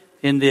live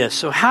in this.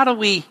 So how do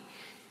we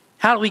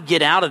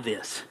get out of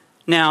this?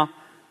 Now,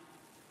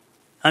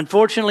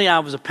 unfortunately, I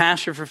was a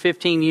pastor for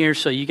 15 years,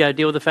 so you got to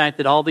deal with the fact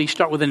that all these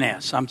start with an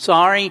S. I'm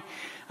sorry.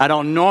 I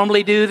don't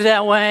normally do it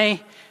that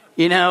way,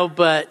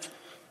 but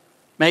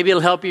maybe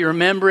it'll help you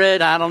remember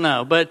it. I don't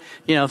know. But,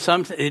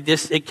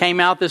 it came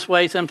out this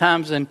way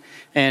sometimes, and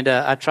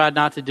I tried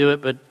not to do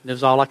it, but it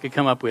was all I could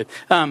come up with.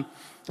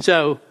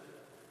 So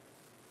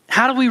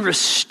how do we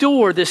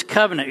restore this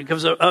covenant?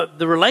 Because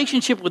the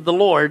relationship with the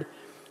Lord,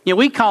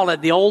 we call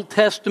it the Old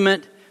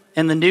Testament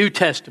and the New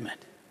Testament.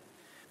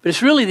 But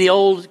it's really the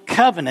Old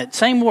Covenant,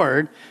 same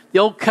word, the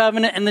Old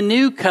Covenant and the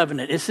New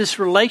Covenant. It's this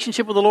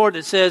relationship with the Lord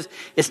that says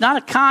it's not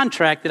a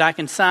contract that I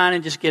can sign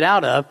and just get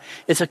out of.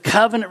 It's a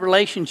covenant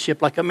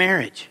relationship like a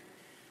marriage.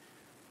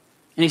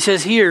 And he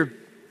says here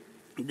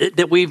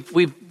that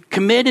we've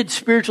committed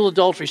spiritual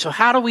adultery. So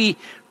how do we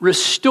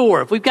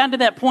restore? If we've gotten to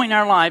that point in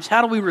our lives,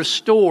 how do we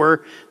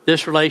restore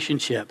this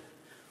relationship?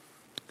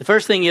 The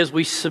first thing is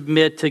we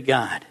submit to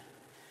God.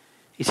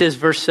 He says,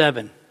 verse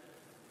 7,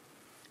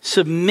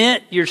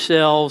 submit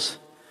yourselves,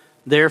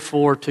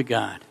 therefore, to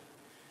God.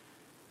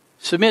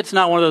 Submit's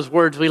not one of those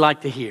words we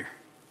like to hear.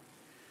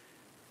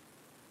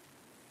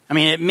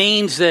 It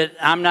means that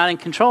I'm not in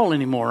control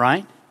anymore,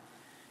 right?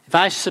 If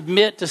I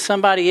submit to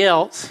somebody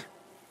else,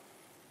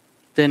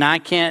 then I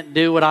can't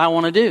do what I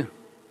want to do.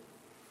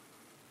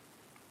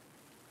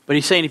 But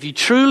he's saying if you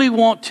truly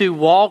want to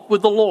walk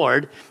with the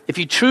Lord, if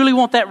you truly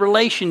want that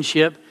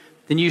relationship,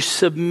 then you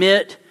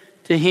submit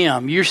to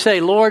Him. You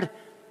say, Lord,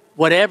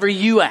 whatever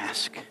you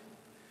ask,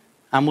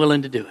 I'm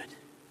willing to do it.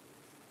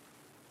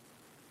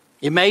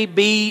 It may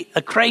be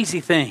a crazy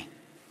thing.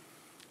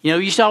 You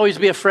used to always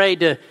be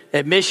afraid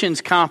at missions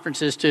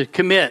conferences to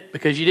commit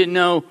because you didn't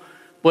know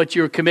what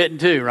you were committing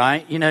to,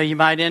 right? You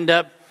might end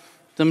up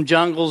some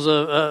jungles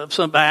of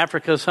some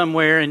Africa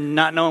somewhere and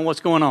not knowing what's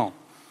going on.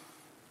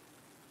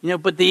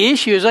 But the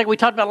issue is, like we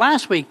talked about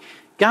last week,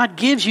 God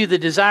gives you the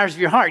desires of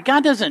your heart.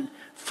 God doesn't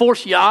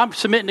force you. I'm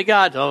submitting to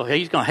God. Oh,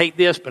 He's going to hate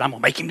this, but I'm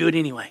going to make him do it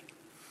anyway.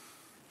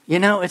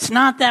 It's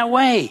not that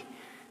way.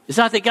 It's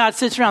not that God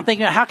sits around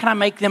thinking, how can I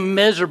make them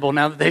miserable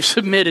now that they've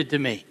submitted to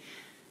me?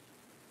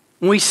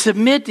 When we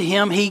submit to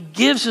Him, He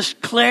gives us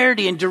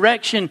clarity and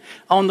direction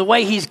on the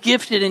way He's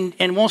gifted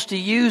and wants to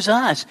use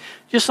us.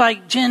 Just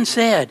like Jen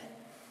said,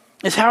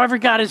 it's however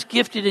God is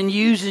gifted and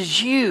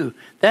uses you.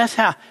 That's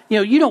how,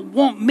 you don't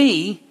want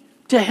me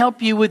to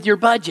help you with your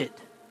budget.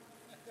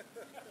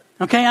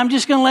 Okay, I'm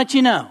just going to let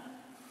you know.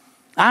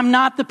 I'm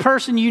not the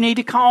person you need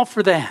to call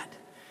for that.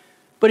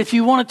 But if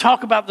you want to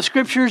talk about the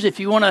scriptures, if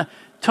you want to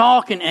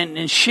talk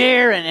and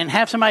share and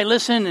have somebody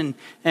listen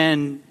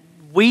and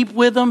weep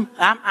with them,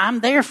 I'm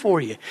there for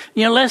you.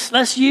 You know,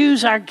 let's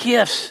use our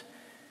gifts.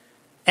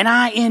 And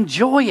I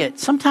enjoy it.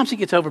 Sometimes it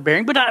gets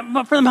overbearing, but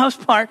for the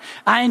most part,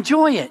 I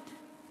enjoy it.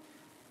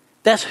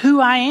 That's who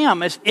I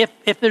am.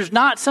 If there's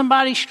not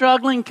somebody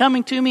struggling,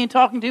 coming to me and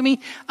talking to me,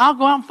 I'll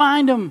go out and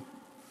find them.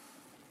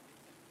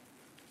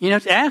 You know,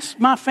 ask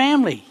my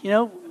family, you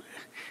know,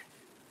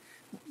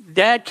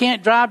 Dad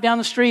can't drive down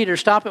the street or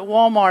stop at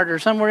Walmart or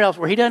somewhere else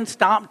where he doesn't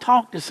stop and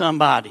talk to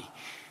somebody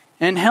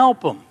and help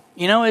them.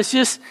 You know, it's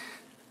just,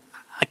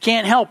 I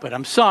can't help it.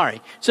 I'm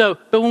sorry. But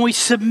when we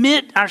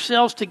submit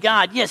ourselves to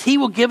God, yes, He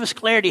will give us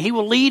clarity. He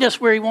will lead us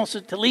where He wants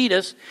to lead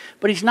us,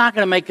 but He's not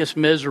going to make us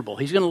miserable.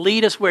 He's going to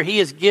lead us where He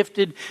has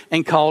gifted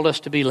and called us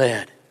to be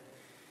led.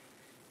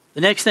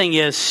 The next thing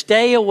is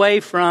stay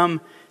away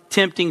from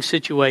tempting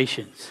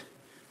situations.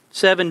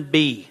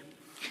 7b,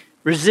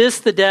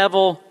 resist the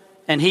devil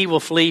and he will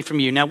flee from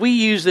you. Now, we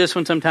use this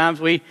one sometimes.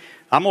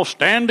 I'm going to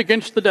stand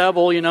against the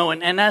devil, you know,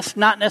 and that's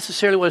not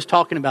necessarily what it's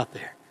talking about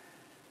there.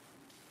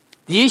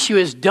 The issue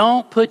is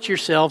don't put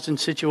yourselves in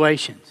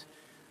situations.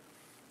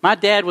 My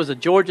dad was a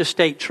Georgia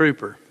State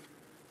Trooper,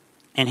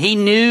 and he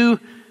knew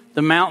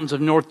the mountains of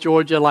North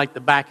Georgia like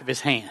the back of his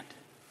hand.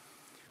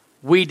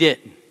 We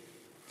didn't.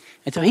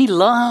 And so he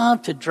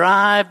loved to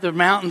drive the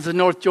mountains of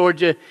North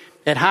Georgia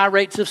at high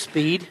rates of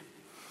speed,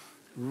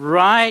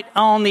 right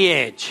on the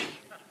edge.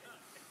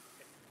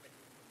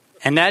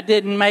 And that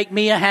didn't make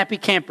me a happy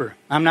camper.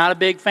 I'm not a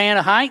big fan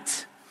of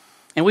heights,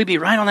 and we'd be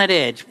right on that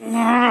edge.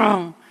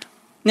 Now,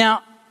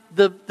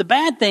 the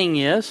bad thing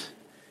is,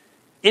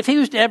 if he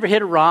was to ever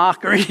hit a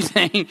rock or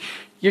anything,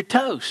 you're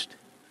toast.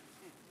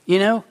 You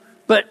know?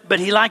 But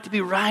he liked to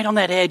be right on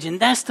that edge, and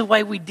that's the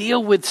way we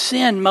deal with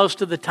sin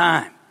most of the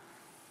time.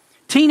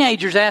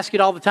 Teenagers ask it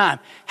all the time.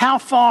 How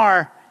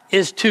far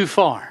is too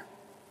far?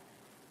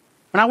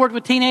 When I worked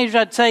with teenagers,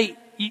 I'd say,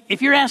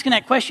 if you're asking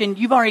that question,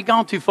 you've already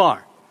gone too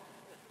far.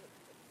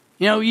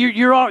 You know,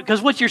 you're because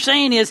what you're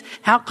saying is,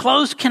 how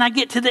close can I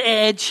get to the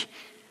edge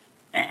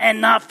and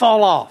not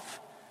fall off?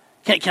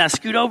 Can I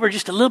scoot over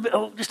just a little bit?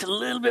 Oh, just a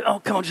little bit. Oh,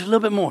 come on, just a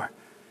little bit more.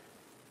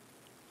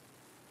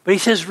 But he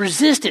says,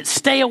 resist it.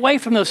 Stay away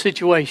from those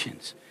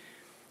situations.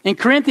 In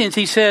Corinthians,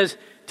 he says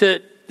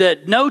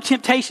that no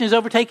temptation has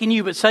overtaken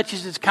you, but such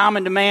as is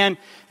common to man.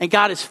 And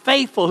God is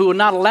faithful, who will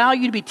not allow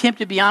you to be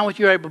tempted beyond what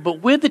you're able, but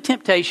with the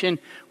temptation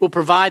will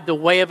provide the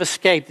way of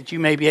escape that you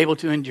may be able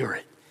to endure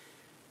it.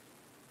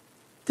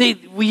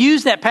 We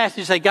use that passage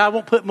to say God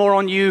won't put more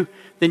on you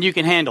than you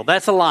can handle.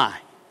 That's a lie.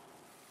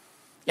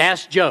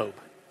 Ask Job.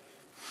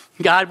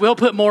 God will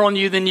put more on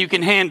you than you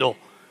can handle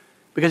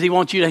because He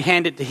wants you to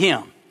hand it to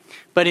Him.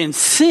 But in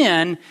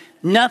sin,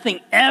 nothing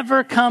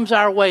ever comes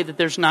our way that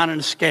there's not an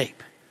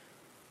escape.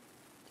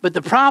 But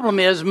the problem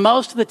is,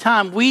 most of the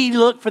time, we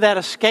look for that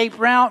escape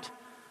route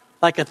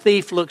like a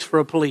thief looks for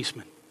a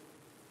policeman.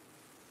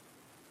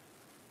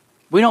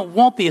 We don't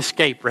want the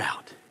escape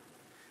route.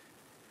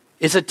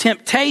 It's a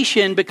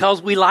temptation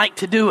because we like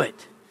to do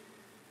it.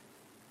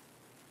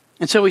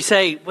 And so we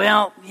say,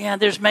 well, yeah,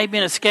 there's maybe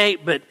an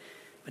escape, but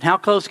how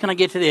close can I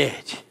get to the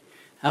edge?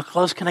 How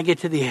close can I get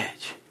to the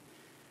edge?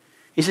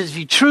 He says, if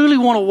you truly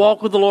want to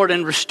walk with the Lord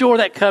and restore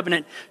that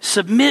covenant,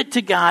 submit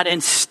to God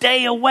and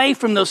stay away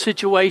from those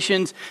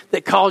situations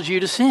that cause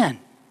you to sin.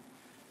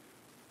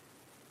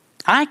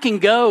 I can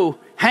go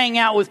hang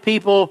out with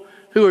people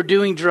who are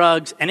doing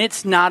drugs, and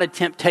it's not a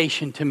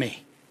temptation to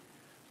me.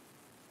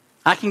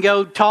 I can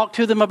go talk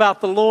to them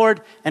about the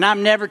Lord, and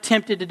I'm never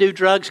tempted to do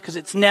drugs because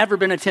it's never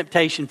been a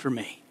temptation for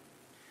me.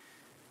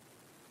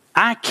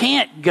 I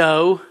can't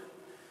go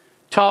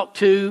talk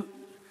to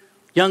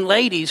young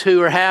ladies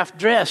who are half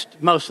dressed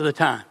most of the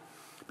time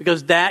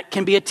because that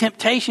can be a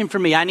temptation for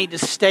me. I need to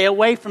stay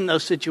away from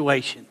those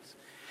situations.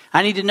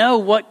 I need to know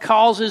what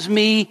causes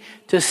me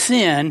to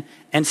sin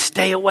and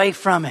stay away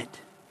from it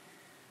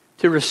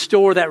to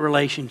restore that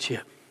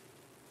relationship.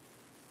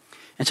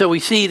 And so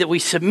we see that we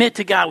submit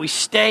to God. We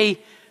stay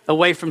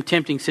away from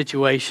tempting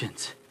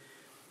situations.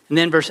 And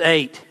then verse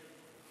 8,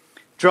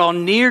 draw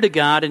near to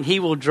God and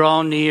He will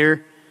draw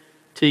near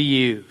to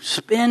you.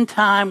 Spend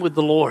time with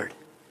the Lord.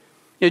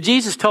 You know,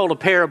 Jesus told a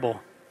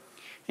parable.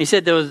 He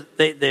said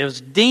there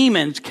was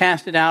demons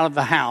casted out of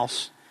the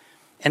house.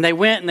 And they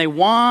went and they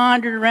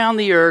wandered around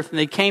the earth. And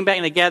they came back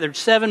and they gathered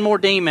 7 more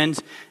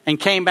demons and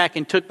came back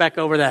and took back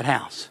over that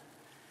house.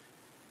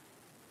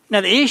 Now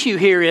the issue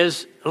here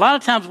is, a lot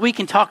of times we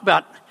can talk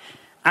about,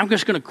 I'm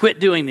just going to quit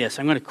doing this.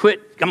 I'm going to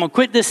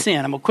quit this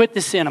sin. I'm going to quit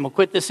this sin. I'm going to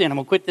quit this sin. I'm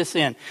going to quit this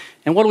sin.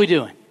 And what are we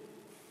doing?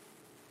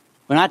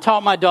 When I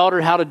taught my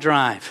daughter how to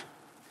drive,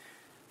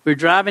 we were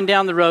driving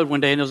down the road one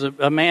day, and there was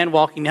a man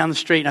walking down the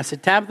street. And I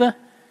said, Tabitha,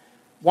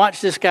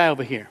 watch this guy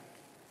over here.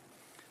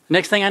 The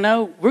next thing I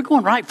know, we're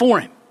going right for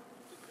him.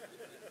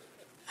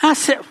 I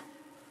said,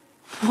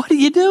 what are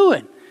you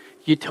doing?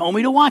 You told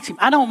me to watch him.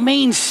 I don't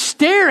mean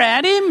stare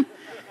at him.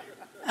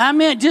 I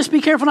meant just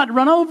be careful not to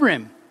run over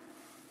him.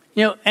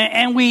 You know,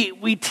 and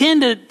we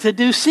tend to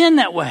do sin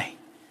that way.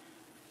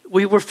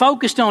 we're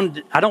focused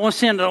on, I don't want to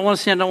sin, I don't want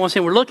to sin, I don't want to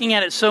sin. We're looking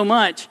at it so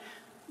much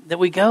that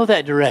we go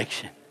that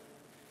direction.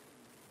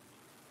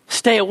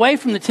 Stay away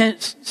from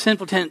the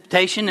sinful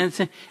temptation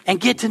and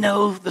get to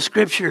know the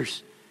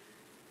Scriptures.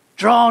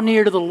 Draw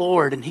near to the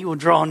Lord and He will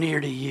draw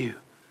near to you.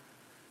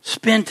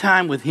 Spend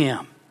time with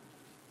Him.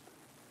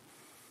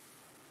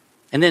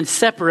 And then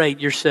separate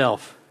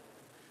yourself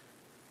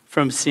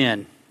from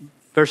sin.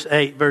 Verse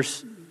 8,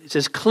 it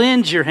says,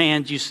 cleanse your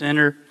hands, you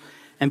sinner,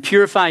 and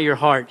purify your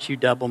hearts, you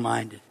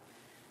double-minded.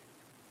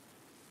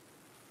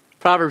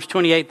 Proverbs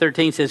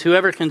 28:13 says,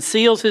 whoever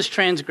conceals his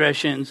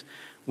transgressions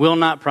will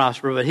not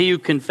prosper, but he who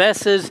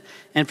confesses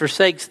and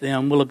forsakes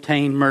them will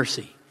obtain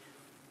mercy.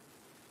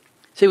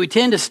 See, we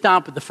tend to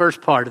stop at the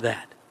first part of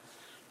that.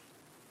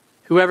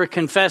 Whoever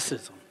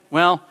confesses them.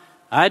 Well,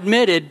 I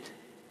admitted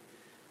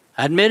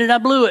I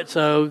blew it,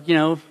 so,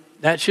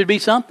 that should be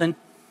something.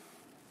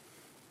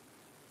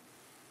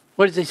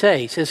 What does he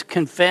say? He says,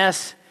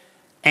 confess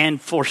and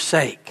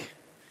forsake.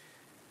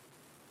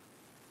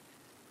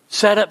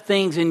 Set up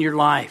things in your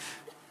life.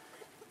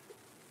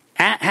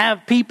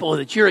 Have people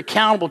that you're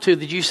accountable to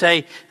that you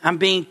say, I'm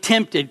being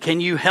tempted.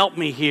 Can you help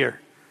me here?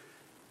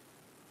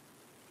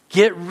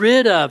 Get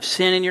rid of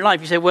sin in your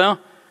life. You say, well,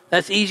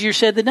 that's easier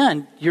said than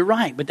done. You're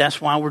right, but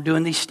that's why we're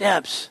doing these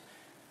steps.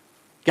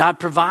 God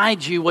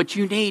provides you what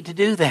you need to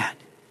do that.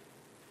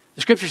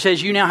 The Scripture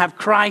says you now have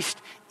Christ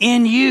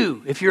in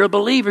you. If you're a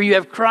believer, you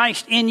have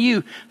Christ in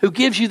you who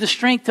gives you the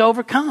strength to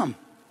overcome.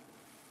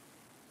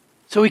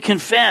 So we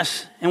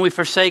confess and we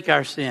forsake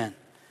our sin.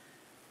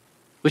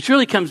 Which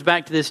really comes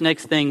back to this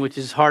next thing, which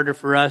is harder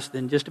for us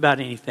than just about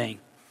anything.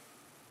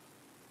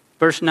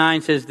 Verse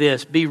 9 says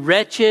this, be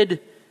wretched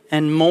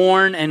and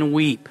mourn and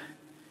weep.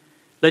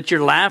 Let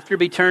your laughter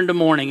be turned to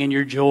mourning and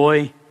your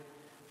joy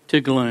to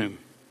gloom.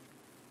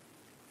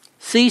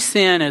 See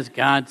sin as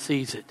God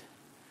sees it.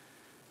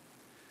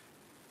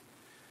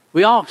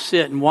 We all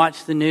sit and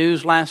watch the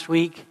news last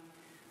week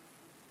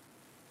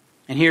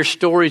and hear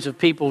stories of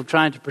people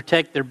trying to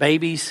protect their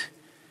babies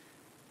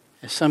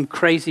as some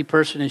crazy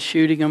person is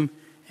shooting them,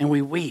 and we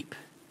weep.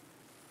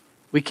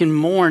 We can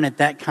mourn at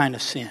that kind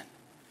of sin.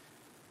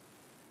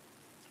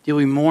 Do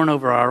we mourn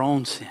over our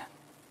own sin?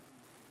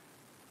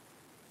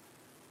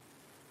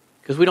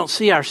 Because we don't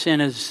see our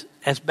sin as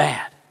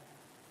bad.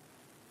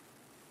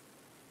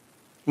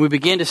 When we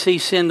begin to see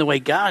sin the way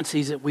God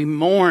sees it, we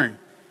mourn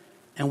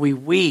and we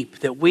weep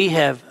that we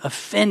have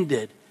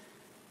offended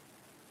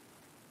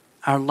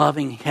our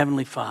loving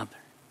Heavenly Father.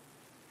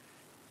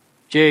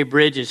 Jerry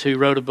Bridges, who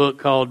wrote a book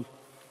called,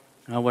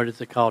 what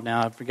is it called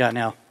now? I forgot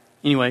now.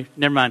 Anyway,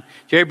 never mind.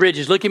 Jerry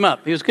Bridges, look him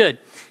up. He was good.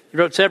 He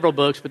wrote several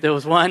books, but there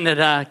was one that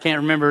I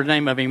can't remember the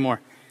name of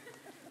anymore.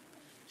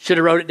 Should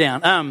have wrote it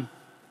down.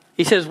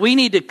 He says, we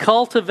need to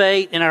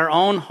cultivate in our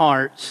own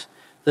hearts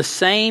the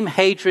same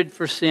hatred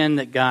for sin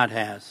that God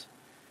has.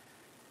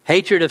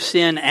 Hatred of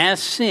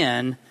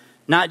sin,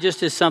 not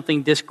just as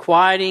something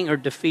disquieting or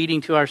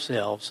defeating to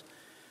ourselves,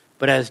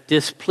 but as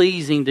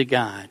displeasing to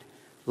God,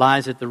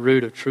 lies at the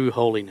root of true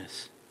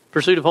holiness.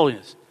 Pursuit of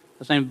holiness.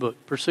 That's the name of the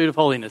book. Pursuit of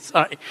holiness.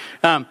 Sorry.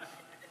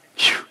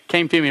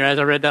 Came to me as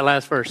I read that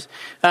last verse.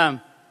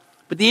 But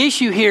the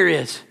issue here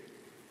is,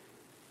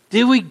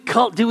 do we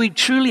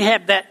truly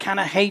have that kind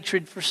of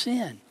hatred for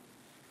sin?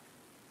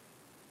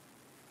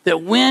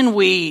 That when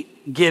we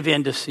give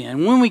in to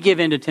sin, when we give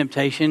in to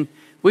temptation,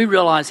 we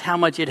realize how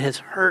much it has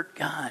hurt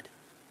God.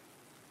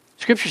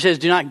 Scripture says,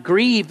 do not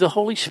grieve the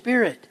Holy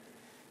Spirit.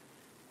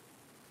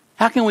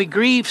 How can we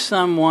grieve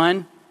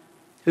someone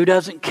who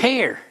doesn't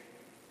care?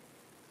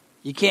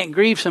 You can't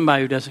grieve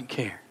somebody who doesn't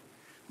care.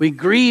 We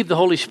grieve the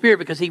Holy Spirit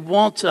because He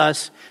wants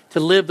us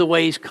to live the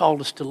way He's called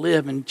us to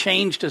live and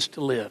changed us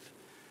to live.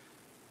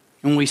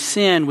 When we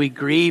sin, we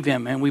grieve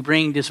Him and we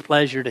bring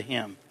displeasure to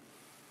Him.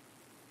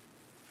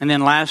 And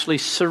then lastly,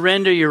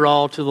 surrender your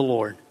all to the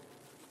Lord.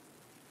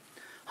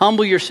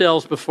 Humble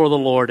yourselves before the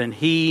Lord and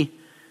He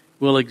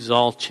will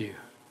exalt you.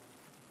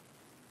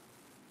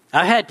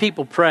 I've had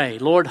people pray,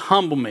 Lord,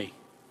 humble me.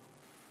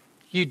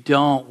 You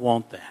don't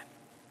want that.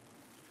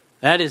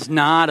 That is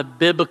not a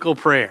biblical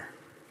prayer.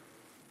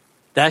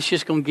 That's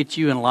just going to get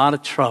you in a lot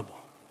of trouble.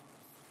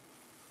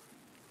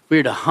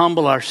 We're to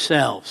humble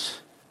ourselves.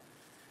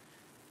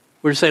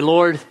 We're to say,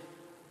 Lord,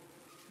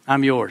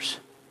 I'm yours.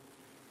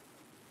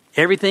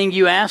 Everything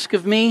you ask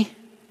of me,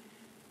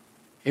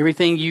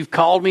 everything you've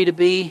called me to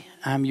be,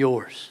 I'm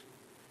yours.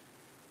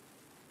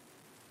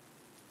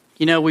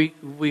 You know,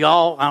 we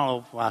all, I don't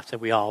know if I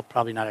said we all,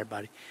 probably not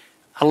everybody.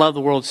 I love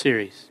the World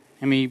Series.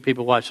 How many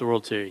people watch the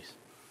World Series?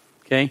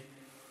 Okay?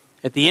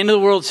 At the end of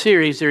the World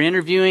Series, they're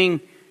interviewing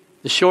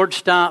the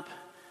shortstop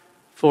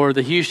for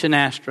the Houston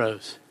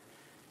Astros.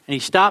 And he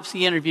stops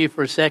the interview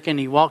for a second.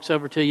 He walks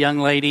over to a young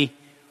lady,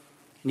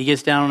 and he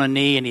gets down on a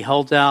knee, and he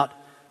holds out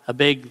a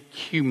big,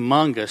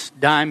 humongous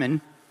diamond,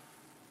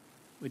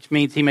 which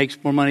means he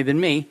makes more money than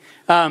me.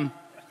 But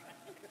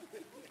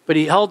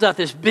he holds out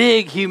this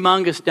big,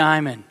 humongous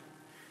diamond,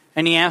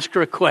 and he asks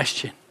her a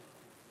question.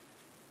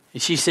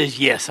 And she says,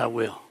 yes, I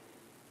will.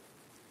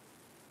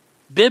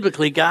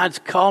 Biblically, God's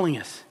calling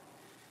us.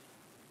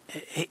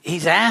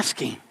 He's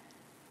asking,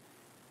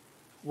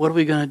 what are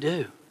we going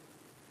to do?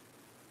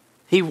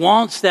 He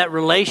wants that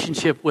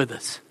relationship with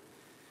us.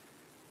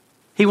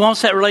 He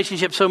wants that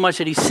relationship so much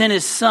that he sent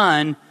his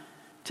son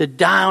to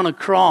die on a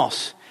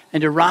cross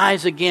and to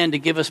rise again to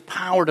give us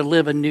power to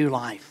live a new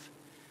life.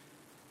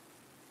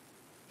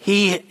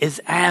 He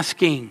is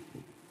asking,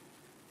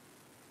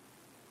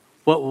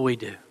 what will we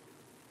do?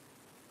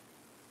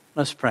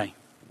 Let's pray.